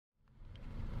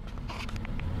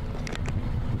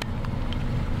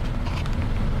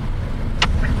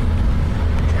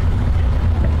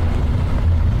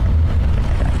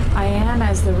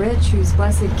virtue's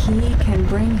blessed key can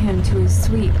bring him to his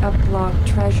sweet uplocked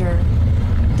treasure,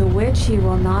 the which he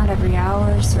will not every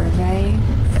hour survey,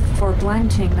 for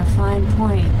blenching the fine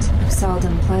point of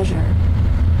seldom pleasure.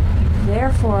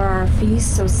 Therefore our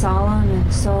feasts so solemn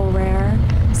and so rare,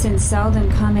 since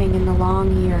seldom coming in the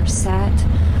long year set,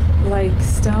 like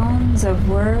stones of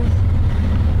worth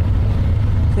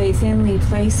they thinly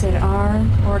placed are,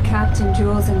 or Captain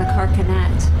Jewels in the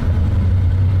carcanet.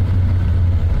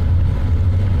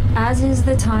 As is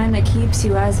the time that keeps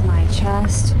you as my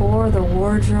chest, or the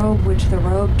wardrobe which the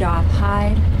robe doth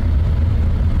hide,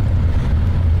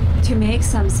 to make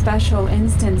some special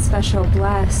instant special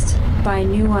blessed, by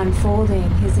new unfolding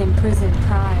his imprisoned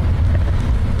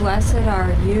pride. Blessed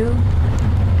are you,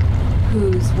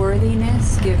 whose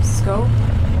worthiness gives scope,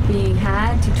 being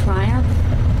had to triumph,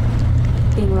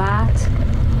 being lacked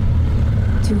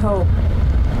to hope.